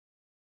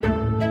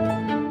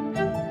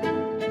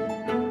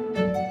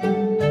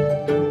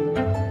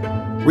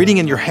Reading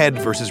in your head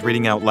versus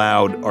reading out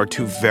loud are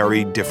two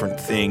very different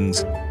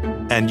things.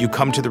 And you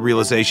come to the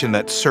realization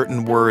that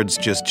certain words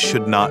just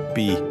should not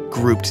be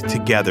grouped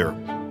together.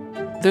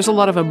 There's a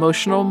lot of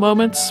emotional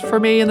moments for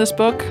me in this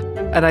book,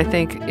 and I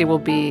think it will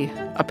be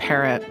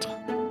apparent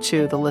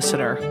to the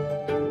listener.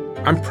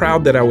 I'm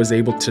proud that I was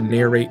able to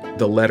narrate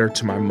the letter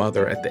to my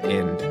mother at the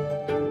end.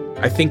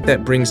 I think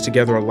that brings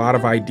together a lot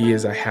of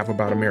ideas I have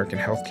about American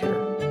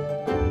healthcare.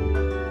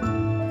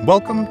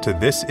 Welcome to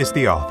This is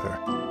the Author,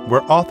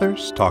 where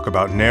authors talk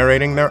about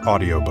narrating their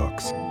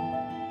audiobooks.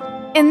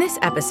 In this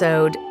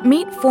episode,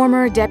 meet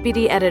former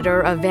deputy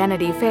editor of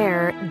Vanity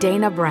Fair,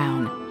 Dana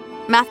Brown,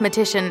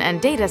 mathematician and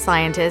data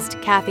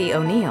scientist Cathy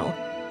O'Neill,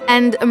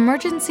 and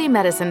emergency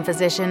medicine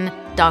physician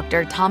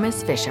Dr.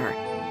 Thomas Fisher.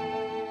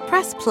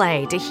 Press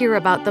play to hear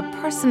about the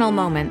personal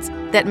moments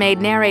that made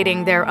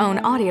narrating their own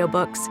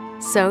audiobooks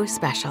so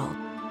special.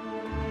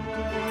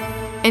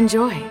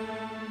 Enjoy.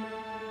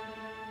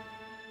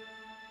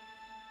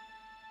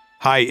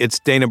 Hi, it's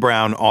Dana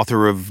Brown,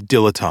 author of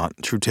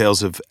Dilettante, True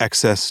Tales of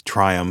Excess,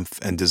 Triumph,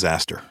 and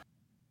Disaster.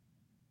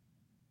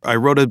 I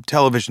wrote a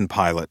television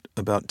pilot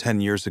about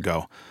 10 years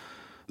ago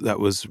that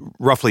was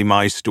roughly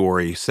my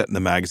story set in the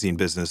magazine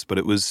business, but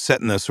it was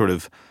set in the sort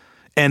of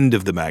end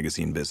of the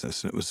magazine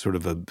business. And it was sort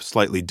of a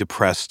slightly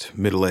depressed,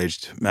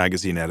 middle-aged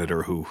magazine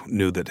editor who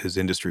knew that his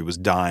industry was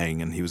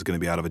dying and he was going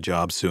to be out of a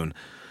job soon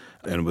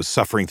and was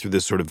suffering through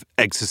this sort of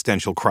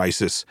existential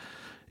crisis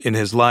in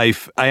his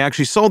life. I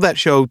actually sold that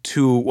show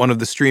to one of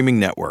the streaming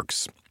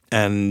networks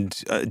and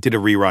did a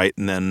rewrite,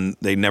 and then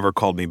they never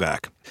called me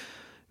back.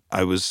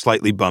 I was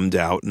slightly bummed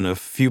out, and a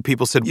few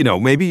people said,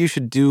 maybe you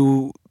should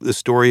do the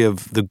story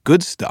of the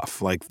good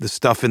stuff, like the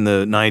stuff in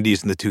the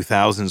 90s and the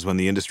 2000s when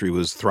the industry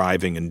was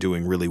thriving and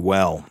doing really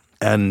well.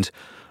 And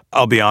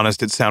I'll be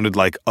honest, it sounded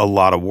like a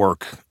lot of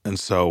work, and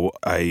so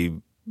I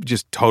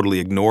just totally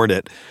ignored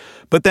it.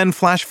 But then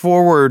flash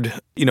forward,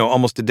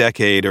 almost a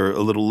decade or a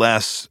little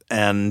less,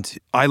 and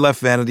I left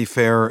Vanity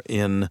Fair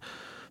in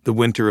the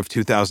winter of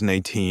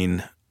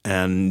 2018.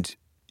 And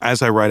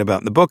as I write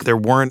about in the book, there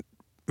weren't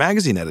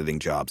magazine editing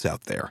jobs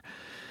out there.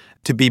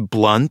 To be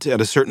blunt, at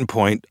a certain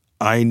point,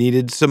 I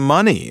needed some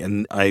money.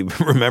 And I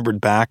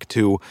remembered back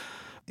to,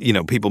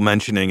 people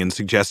mentioning and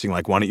suggesting,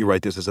 like, why don't you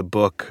write this as a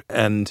book?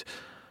 And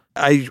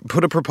I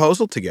put a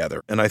proposal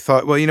together, and I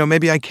thought, well,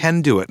 maybe I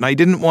can do it. And I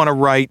didn't want to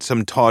write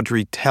some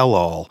tawdry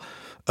tell-all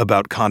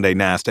about Condé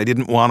Nast. I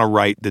didn't want to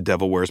write The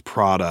Devil Wears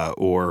Prada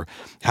or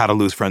How to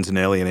Lose Friends and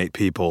Alienate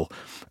People.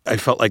 I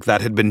felt like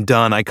that had been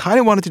done. I kind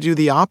of wanted to do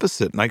the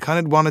opposite, and I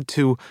kind of wanted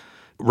to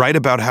write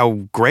about how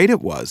great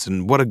it was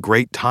and what a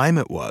great time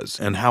it was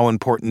and how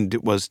important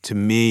it was to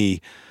me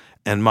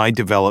and my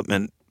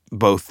development,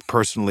 both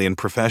personally and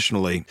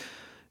professionally.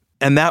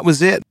 And that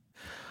was it.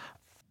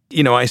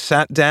 I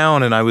sat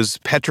down and I was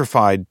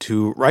petrified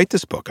to write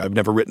this book. I've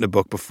never written a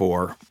book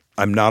before.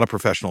 I'm not a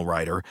professional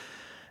writer.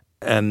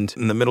 And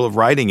in the middle of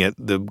writing it,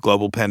 the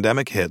global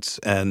pandemic hits.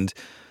 And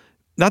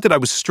not that I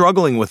was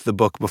struggling with the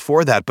book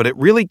before that, but it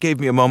really gave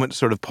me a moment to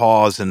sort of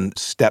pause and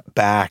step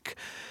back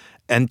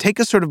and take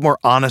a sort of more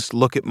honest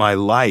look at my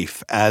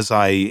life as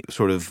I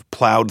sort of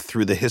plowed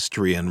through the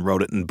history and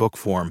wrote it in book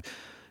form.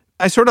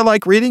 I sort of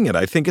like reading it.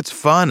 I think it's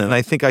fun, and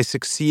I think I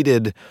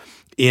succeeded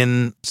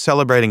in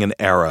celebrating an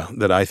era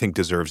that I think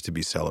deserves to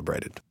be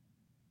celebrated.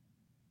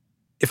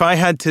 If I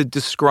had to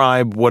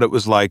describe what it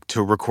was like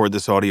to record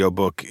this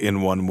audiobook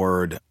in one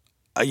word,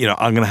 I'm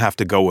going to have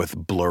to go with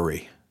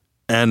blurry.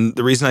 And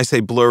the reason I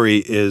say blurry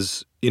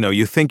is,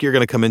 you think you're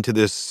going to come into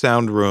this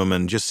sound room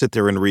and just sit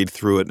there and read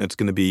through it and it's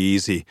going to be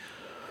easy.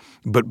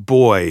 But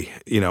boy,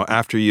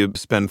 after you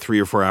spend 3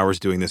 or 4 hours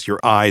doing this,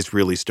 your eyes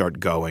really start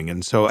going.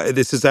 And so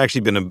this has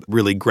actually been a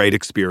really great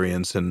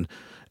experience, and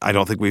I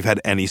don't think we've had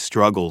any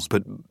struggles.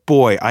 But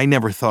boy, I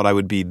never thought I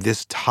would be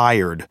this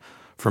tired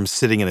from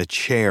sitting in a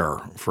chair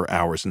for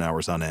hours and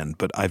hours on end,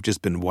 but I've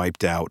just been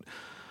wiped out.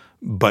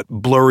 But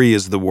blurry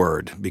is the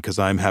word, because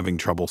I'm having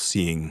trouble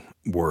seeing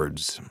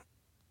words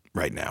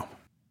right now.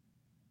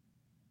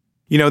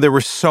 There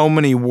were so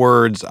many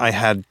words I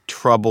had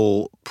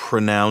trouble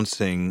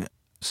pronouncing,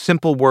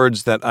 simple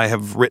words that I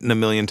have written a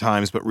million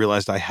times but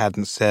realized I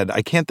hadn't said.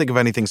 I can't think of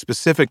anything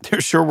specific. There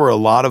sure were a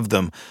lot of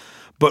them.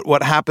 But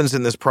what happens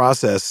in this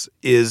process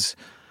is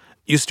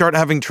you start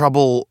having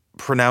trouble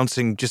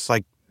pronouncing just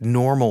like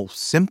normal,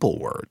 simple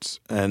words.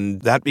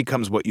 And that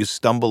becomes what you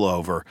stumble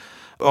over.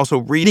 Also,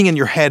 reading in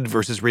your head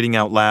versus reading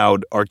out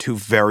loud are two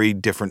very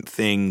different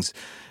things.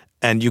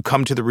 And you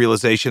come to the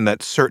realization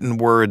that certain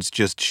words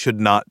just should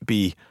not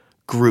be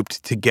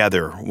grouped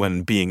together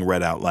when being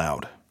read out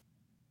loud.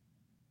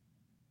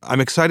 I'm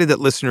excited that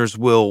listeners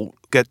will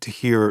get to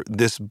hear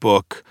this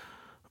book,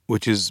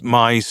 which is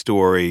my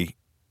story,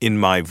 in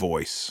my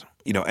voice.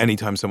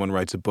 Anytime someone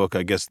writes a book,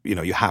 I guess,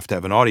 you have to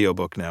have an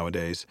audiobook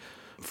nowadays,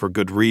 for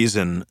good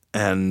reason.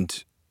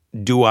 And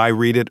do I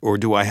read it or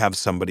do I have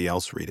somebody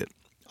else read it?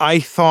 I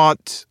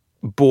thought,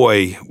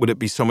 boy, would it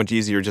be so much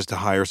easier just to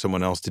hire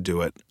someone else to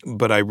do it.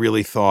 But I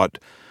really thought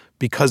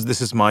because this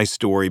is my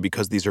story,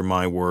 because these are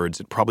my words,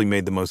 it probably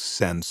made the most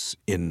sense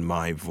in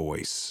my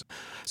voice.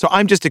 So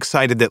I'm just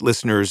excited that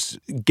listeners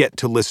get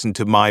to listen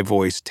to my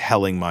voice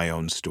telling my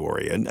own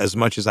story. And as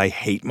much as I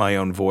hate my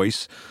own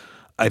voice,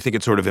 I think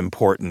it's sort of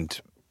important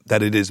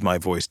that it is my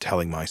voice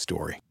telling my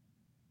story.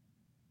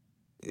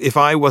 If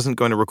I wasn't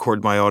going to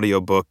record my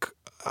audiobook,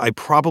 I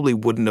probably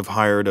wouldn't have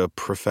hired a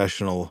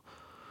professional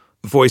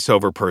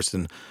voiceover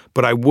person,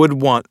 but I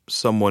would want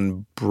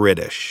someone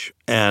British.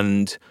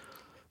 And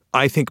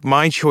I think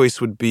my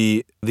choice would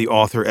be the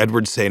author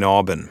Edward St.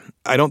 Aubyn.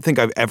 I don't think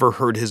I've ever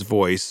heard his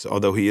voice,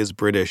 although he is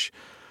British,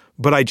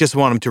 but I just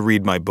want him to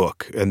read my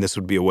book, and this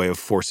would be a way of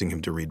forcing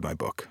him to read my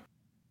book.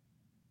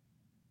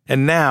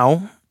 And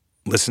now,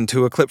 listen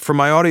to a clip from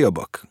my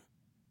audiobook.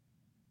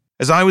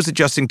 As I was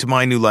adjusting to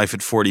my new life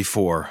at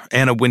 44,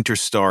 Anna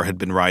Wintour's star had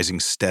been rising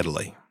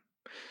steadily.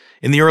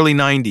 In the early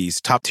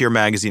 90s, top-tier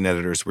magazine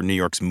editors were New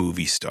York's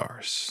movie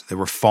stars. They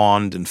were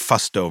fawned and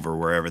fussed over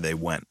wherever they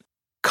went,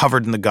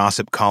 covered in the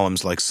gossip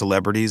columns like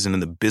celebrities and in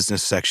the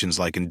business sections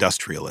like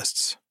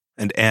industrialists.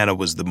 And Anna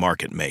was the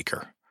market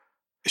maker.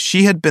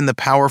 She had been the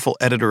powerful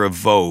editor of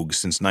Vogue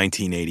since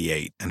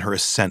 1988, and her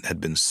ascent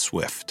had been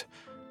swift.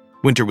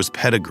 Wintour was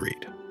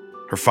pedigreed.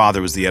 Her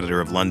father was the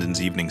editor of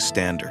London's Evening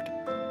Standard.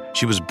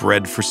 She was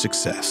bred for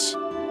success.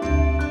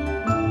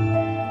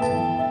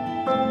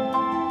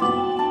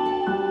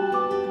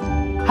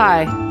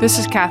 Hi, this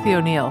is Cathy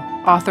O'Neill,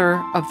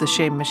 author of The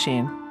Shame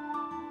Machine.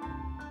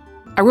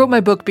 I wrote my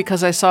book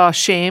because I saw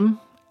shame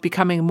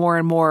becoming more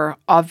and more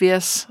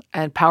obvious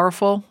and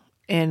powerful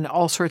in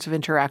all sorts of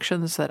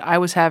interactions that I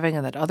was having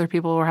and that other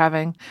people were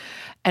having.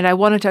 And I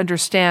wanted to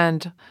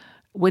understand,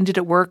 when did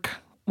it work?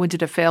 When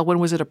did it fail? When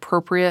was it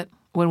appropriate?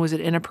 When was it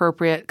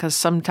inappropriate? Because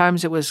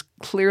sometimes it was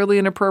clearly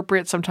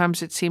inappropriate.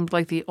 Sometimes it seemed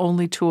like the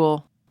only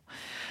tool.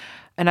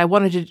 And I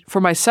wanted to, for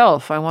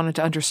myself, I wanted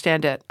to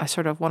understand it. I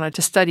sort of wanted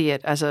to study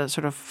it as a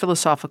sort of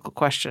philosophical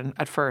question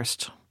at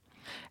first.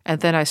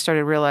 And then I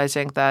started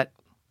realizing that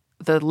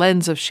the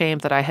lens of shame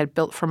that I had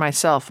built for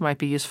myself might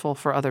be useful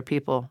for other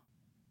people.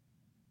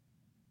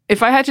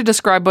 If I had to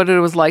describe what it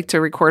was like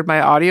to record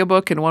my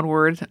audiobook in one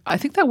word, I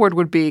think that word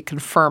would be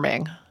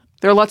confirming.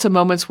 There are lots of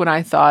moments when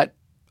I thought,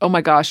 oh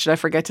my gosh, did I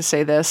forget to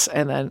say this?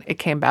 And then it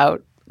came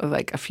out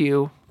like a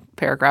few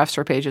paragraphs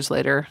or pages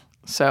later.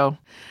 So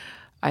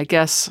I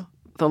guess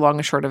the long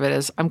and short of it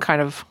is I'm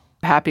kind of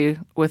happy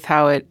with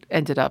how it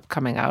ended up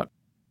coming out.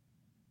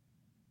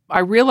 I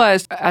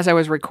realized as I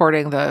was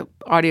recording the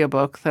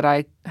audiobook that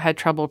I had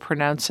trouble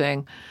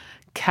pronouncing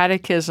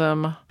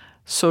catechism,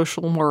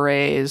 social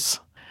mores,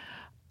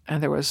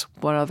 and there was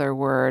one other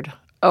word.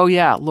 Oh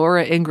yeah,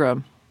 Laura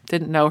Ingraham.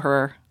 Didn't know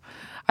her.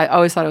 I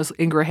always thought it was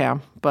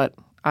Ingraham, but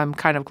I'm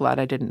kind of glad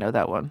I didn't know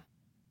that one.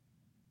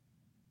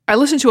 I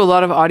listen to a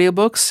lot of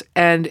audiobooks,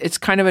 and it's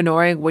kind of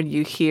annoying when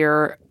you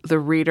hear the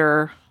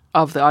reader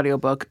of the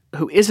audiobook,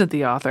 who isn't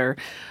the author,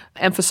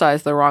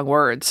 emphasize the wrong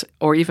words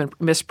or even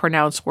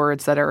mispronounce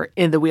words that are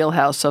in the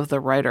wheelhouse of the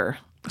writer.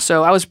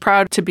 So I was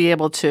proud to be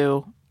able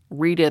to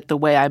read it the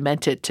way I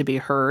meant it to be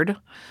heard.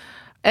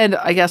 And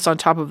I guess on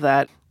top of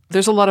that,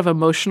 there's a lot of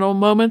emotional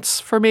moments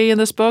for me in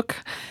this book,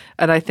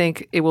 and I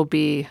think it will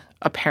be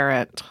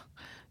apparent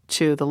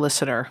to the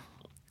listener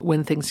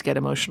when things get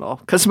emotional,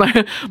 because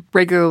my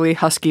regularly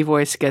husky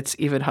voice gets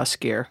even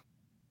huskier.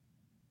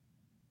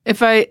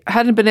 If I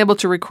hadn't been able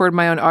to record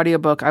my own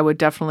audiobook, I would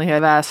definitely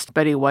have asked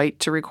Betty White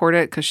to record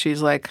it, because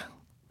she's like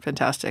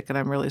fantastic, and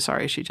I'm really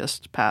sorry she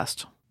just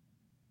passed.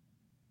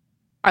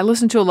 I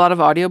listen to a lot of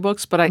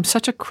audiobooks, but I'm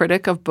such a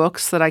critic of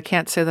books that I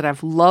can't say that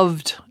I've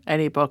loved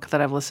any book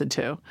that I've listened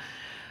to.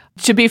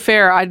 To be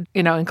fair, I'd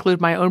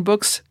include my own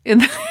books in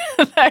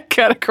that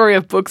category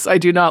of books I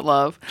do not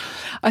love.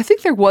 I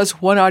think there was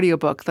one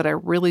audiobook that I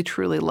really,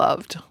 truly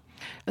loved,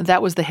 and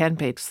that was The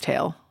Handmaid's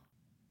Tale.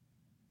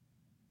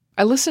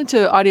 I listen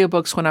to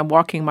audiobooks when I'm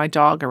walking my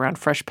dog around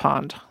Fresh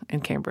Pond in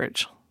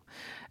Cambridge.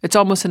 It's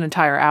almost an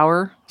entire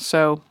hour,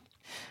 so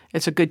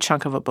it's a good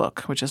chunk of a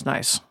book, which is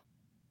nice.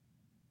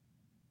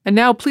 And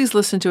now please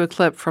listen to a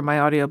clip from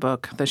my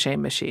audiobook, The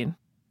Shame Machine.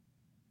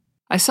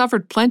 I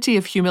suffered plenty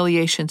of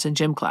humiliations in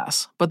gym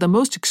class, but the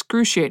most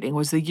excruciating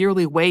was the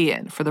yearly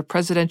weigh-in for the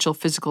presidential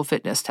physical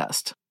fitness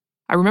test.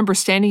 I remember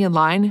standing in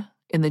line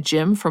in the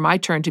gym for my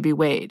turn to be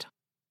weighed.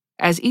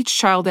 As each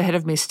child ahead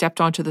of me stepped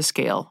onto the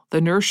scale,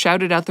 the nurse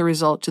shouted out the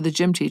result to the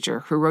gym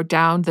teacher, who wrote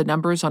down the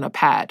numbers on a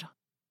pad.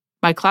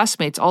 My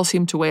classmates all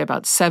seemed to weigh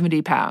about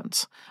 70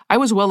 pounds. I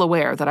was well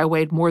aware that I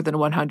weighed more than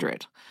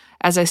 100.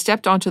 As I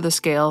stepped onto the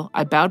scale,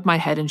 I bowed my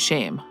head in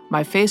shame,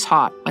 my face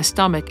hot, my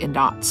stomach in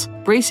knots,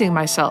 bracing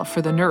myself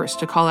for the nurse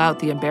to call out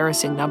the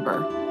embarrassing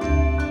number.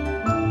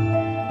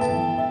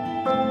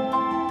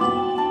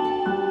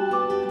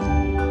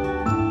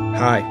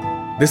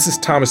 Hi, this is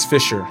Thomas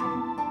Fisher,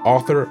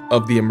 author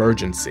of The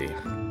Emergency.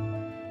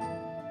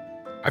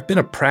 I've been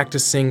a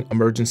practicing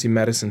emergency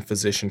medicine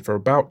physician for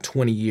about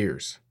 20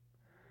 years.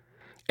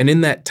 And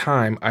in that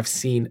time, I've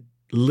seen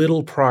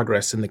little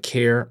progress in the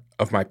care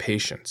of my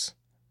patients.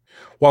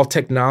 While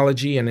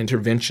technology and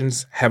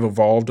interventions have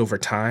evolved over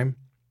time,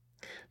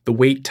 the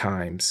wait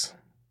times,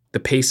 the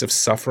pace of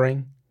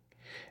suffering,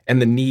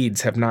 and the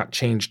needs have not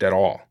changed at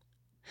all.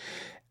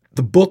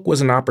 The book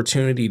was an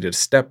opportunity to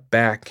step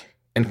back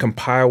and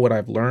compile what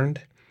I've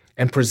learned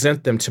and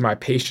present them to my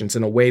patients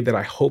in a way that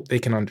I hope they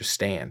can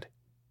understand.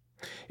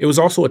 It was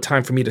also a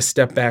time for me to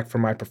step back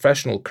from my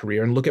professional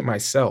career and look at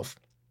myself.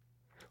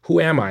 Who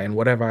am I and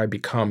what have I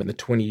become in the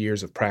 20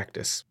 years of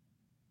practice?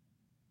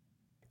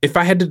 If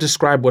I had to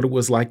describe what it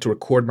was like to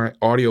record my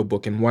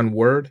audiobook in one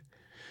word,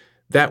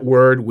 that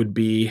word would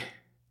be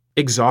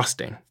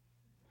exhausting.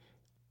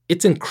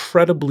 It's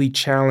incredibly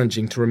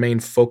challenging to remain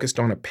focused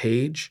on a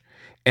page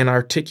and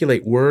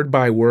articulate word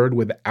by word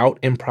without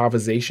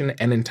improvisation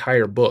an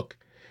entire book,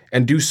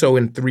 and do so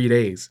in 3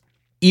 days.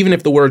 Even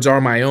if the words are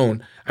my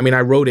own,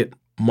 I wrote it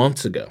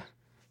months ago.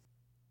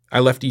 I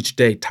left each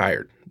day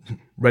tired,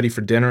 ready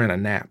for dinner and a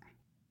nap.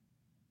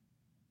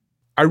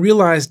 I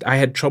realized I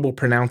had trouble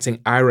pronouncing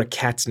Ira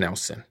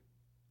Katznelson.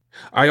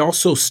 I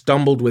also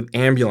stumbled with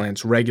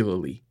ambulance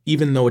regularly,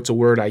 even though it's a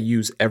word I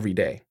use every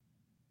day.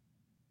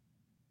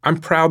 I'm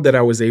proud that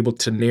I was able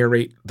to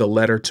narrate the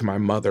letter to my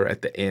mother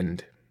at the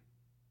end.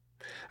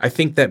 I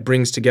think that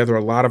brings together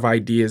a lot of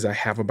ideas I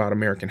have about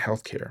American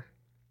healthcare.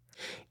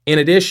 In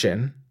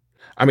addition,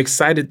 I'm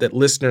excited that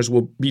listeners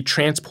will be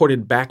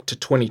transported back to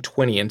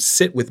 2020 and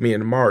sit with me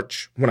in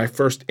March when I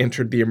first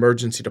entered the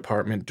emergency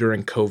department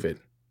during COVID.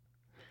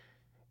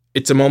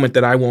 It's a moment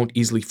that I won't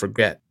easily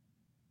forget.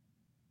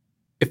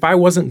 If I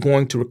wasn't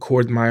going to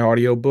record my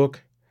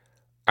audiobook,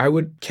 I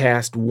would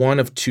cast one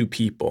of two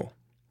people,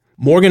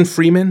 Morgan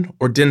Freeman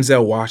or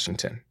Denzel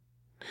Washington.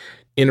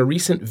 In a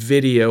recent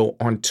video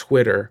on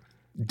Twitter,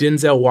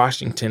 Denzel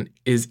Washington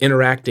is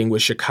interacting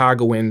with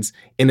Chicagoans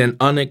in an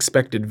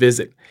unexpected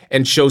visit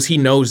and shows he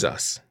knows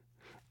us.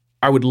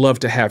 I would love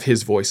to have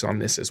his voice on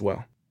this as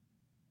well.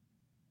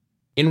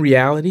 In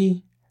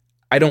reality,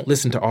 I don't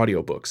listen to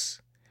audiobooks.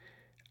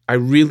 I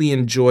really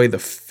enjoy the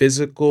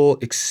physical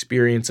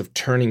experience of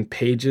turning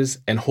pages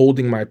and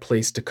holding my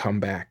place to come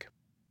back.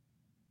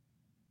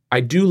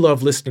 I do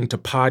love listening to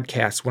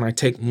podcasts when I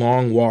take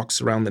long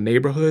walks around the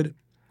neighborhood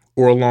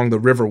or along the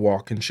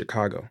Riverwalk in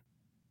Chicago.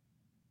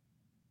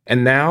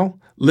 And now,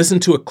 listen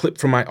to a clip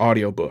from my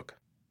audiobook.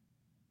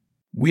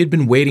 We had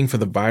been waiting for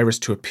the virus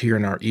to appear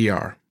in our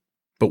ER,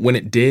 but when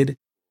it did,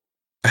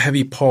 a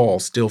heavy pall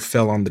still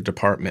fell on the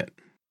department.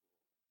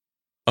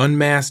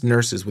 Unmasked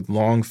nurses with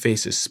long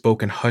faces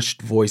spoke in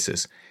hushed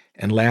voices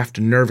and laughed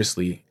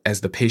nervously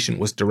as the patient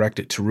was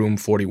directed to room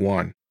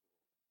 41,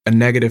 a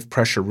negative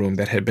pressure room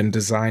that had been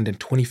designed in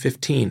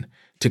 2015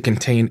 to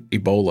contain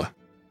Ebola.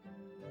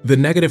 The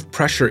negative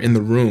pressure in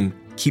the room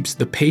keeps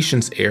the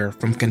patient's air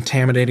from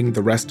contaminating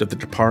the rest of the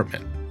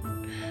department.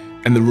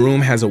 And the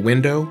room has a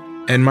window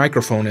and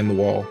microphone in the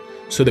wall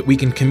so that we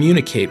can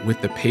communicate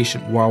with the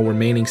patient while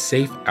remaining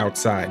safe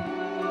outside.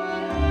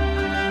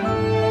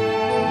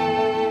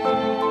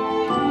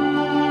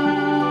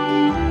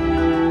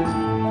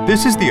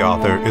 This is the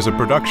Author is a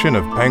production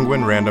of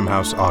Penguin Random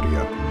House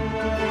Audio.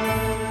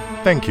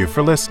 Thank you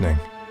for listening.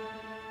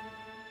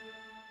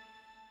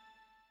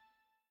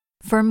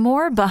 For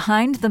more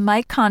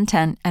behind-the-mic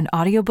content and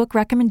audiobook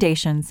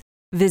recommendations,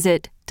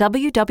 visit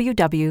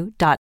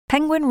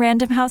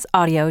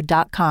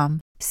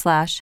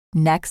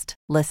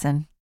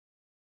www.penguinrandomhouseaudio.com/nextlisten.